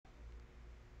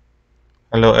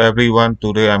Hello everyone,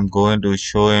 today I'm going to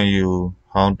show you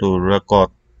how to record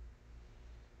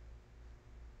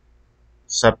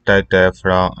subtitle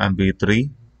from MP3.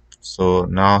 So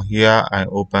now here I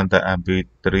open the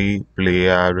MP3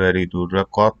 player ready to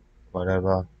record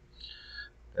whatever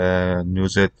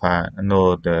music file,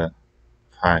 no the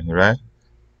file, right?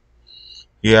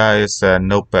 Here is a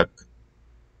notepad,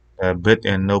 a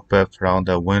built-in notepad from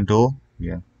the window.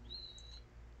 Yeah.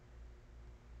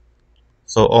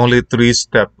 So only three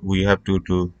steps we have to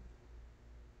do.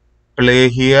 Play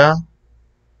here,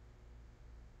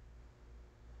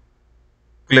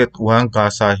 click one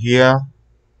cursor here,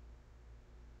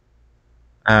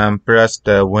 and press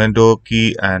the window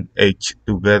key and H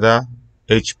together.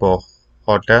 H for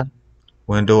hotel,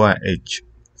 window and H.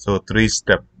 So three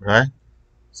step, right?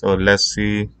 So let's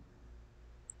see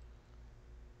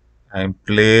and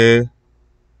play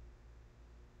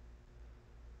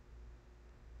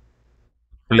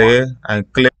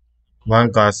and click one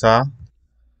cursor.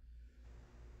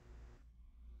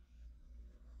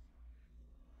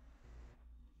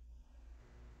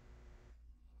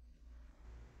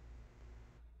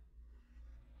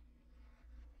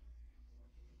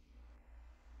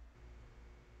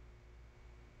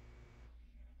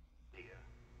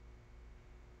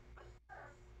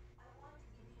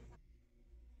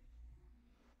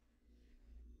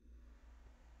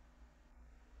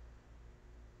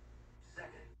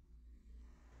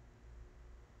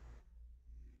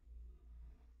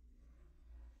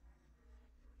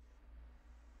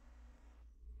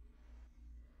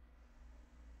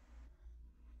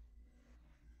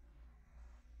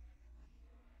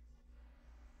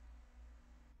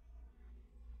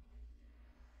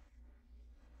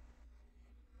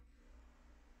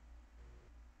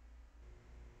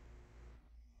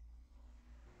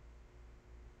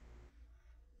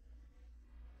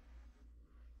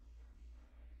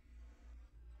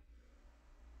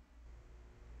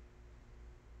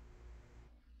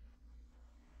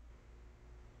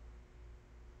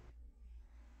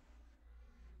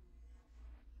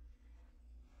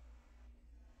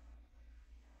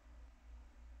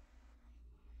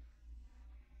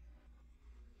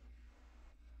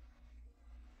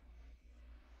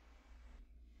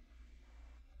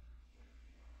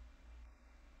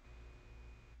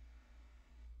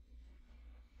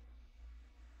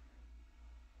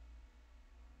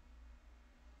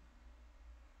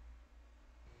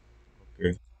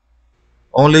 Okay.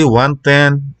 Only one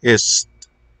thing is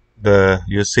the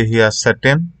you see here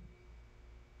setting.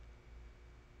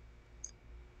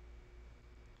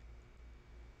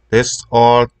 This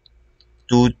all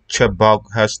two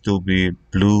checkbox has to be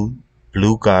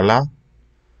blue color.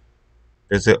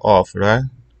 This is off, right?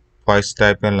 Voice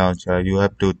typing launcher you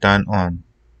have to turn on.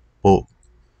 Both.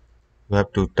 You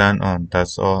have to turn on.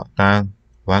 That's all. Then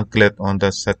one click on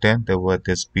the setting, there will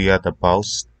display the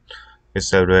pause.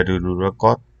 It's ready to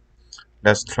record.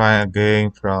 Let's try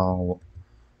again from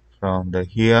the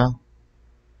here.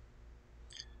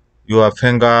 Your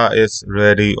finger is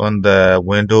ready on the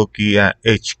window key and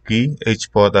H key. H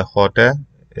for the hotel.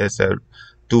 It's a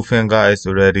two finger is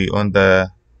ready on the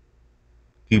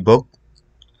keyboard.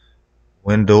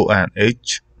 Window and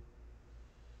H.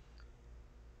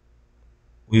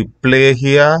 We play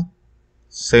here.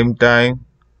 Same time.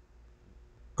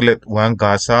 Click one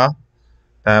cursor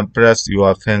and press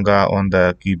your finger on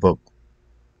the keyboard.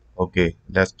 Okay,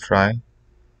 let's try.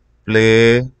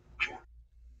 Play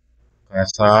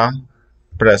cursor.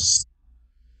 Press.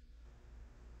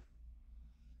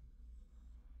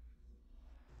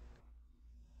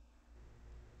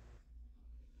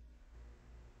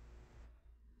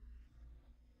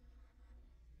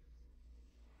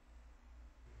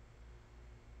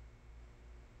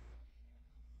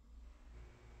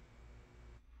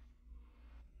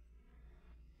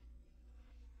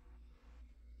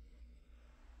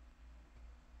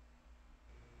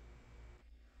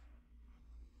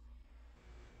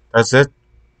 That's it.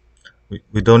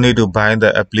 We don't need to buy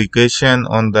the application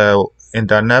on the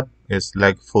internet. It's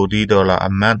like $40 a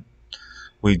month.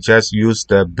 We just use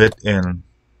the built-in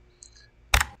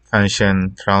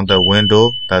function from the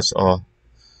window. That's all.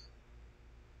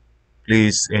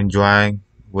 Please enjoy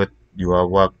with your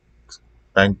work.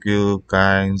 Thank you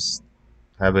guys.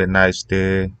 Have a nice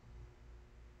day.